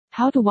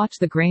How to watch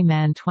The Gray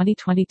Man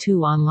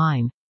 2022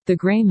 online. The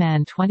Gray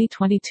Man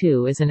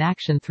 2022 is an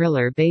action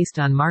thriller based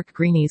on Mark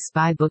Greene's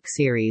spy book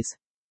series.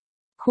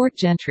 Court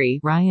Gentry,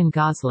 Ryan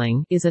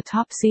Gosling, is a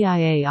top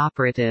CIA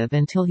operative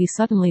until he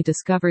suddenly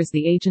discovers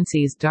the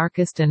agency's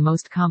darkest and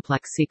most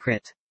complex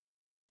secret.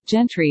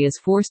 Gentry is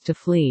forced to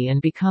flee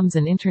and becomes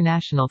an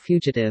international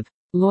fugitive.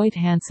 Lloyd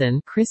Hansen,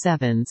 Chris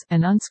Evans,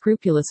 an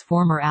unscrupulous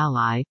former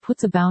ally,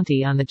 puts a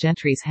bounty on the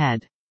Gentry's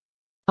head.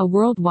 A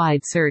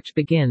worldwide search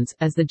begins,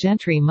 as the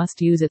Gentry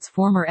must use its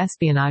former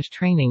espionage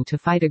training to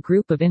fight a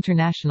group of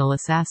international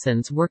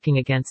assassins working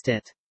against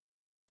it.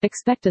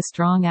 Expect a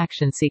strong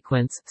action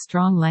sequence,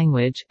 strong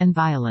language, and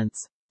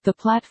violence. The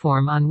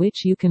platform on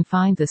which you can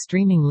find the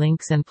streaming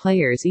links and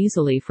players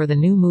easily for the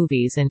new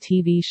movies and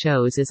TV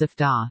shows is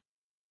Afdah.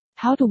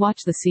 How to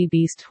watch the Sea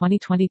Beast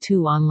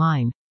 2022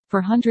 online.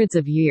 For hundreds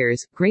of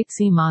years, great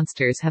sea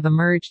monsters have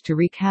emerged to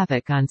wreak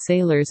havoc on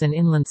sailors and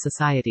inland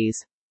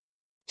societies.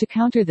 To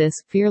counter this,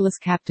 fearless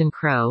Captain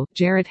Crow,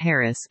 Jared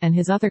Harris, and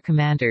his other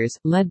commanders,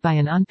 led by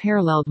an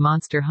unparalleled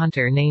monster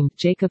hunter named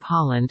Jacob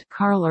Holland,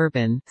 Carl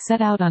Urban,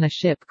 set out on a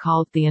ship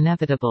called the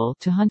Inevitable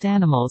to hunt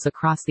animals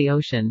across the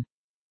ocean.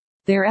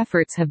 Their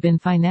efforts have been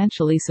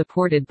financially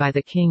supported by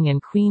the King and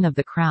Queen of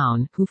the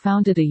Crown, who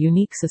founded a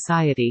unique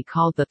society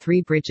called the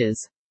Three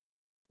Bridges.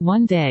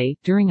 One day,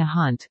 during a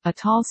hunt,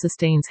 Atal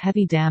sustains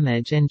heavy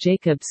damage and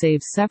Jacob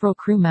saves several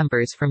crew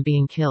members from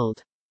being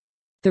killed.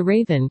 The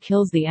Raven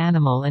kills the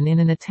animal and in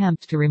an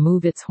attempt to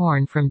remove its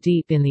horn from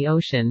deep in the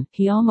ocean,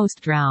 he almost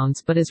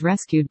drowns but is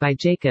rescued by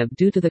Jacob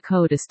due to the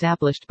code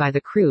established by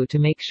the crew to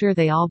make sure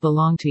they all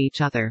belong to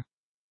each other.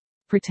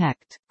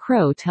 Protect.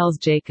 Crow tells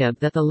Jacob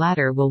that the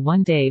latter will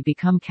one day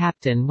become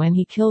captain when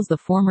he kills the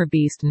former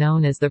beast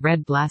known as the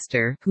Red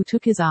Blaster, who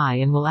took his eye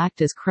and will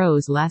act as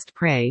Crow's last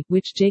prey,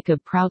 which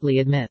Jacob proudly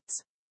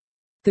admits.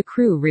 The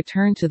crew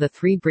return to the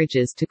Three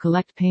Bridges to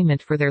collect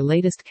payment for their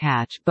latest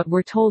catch but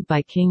were told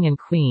by King and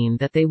Queen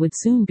that they would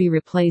soon be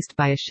replaced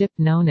by a ship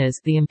known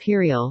as the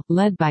Imperial,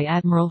 led by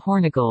Admiral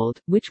Hornigold,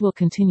 which will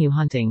continue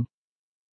hunting.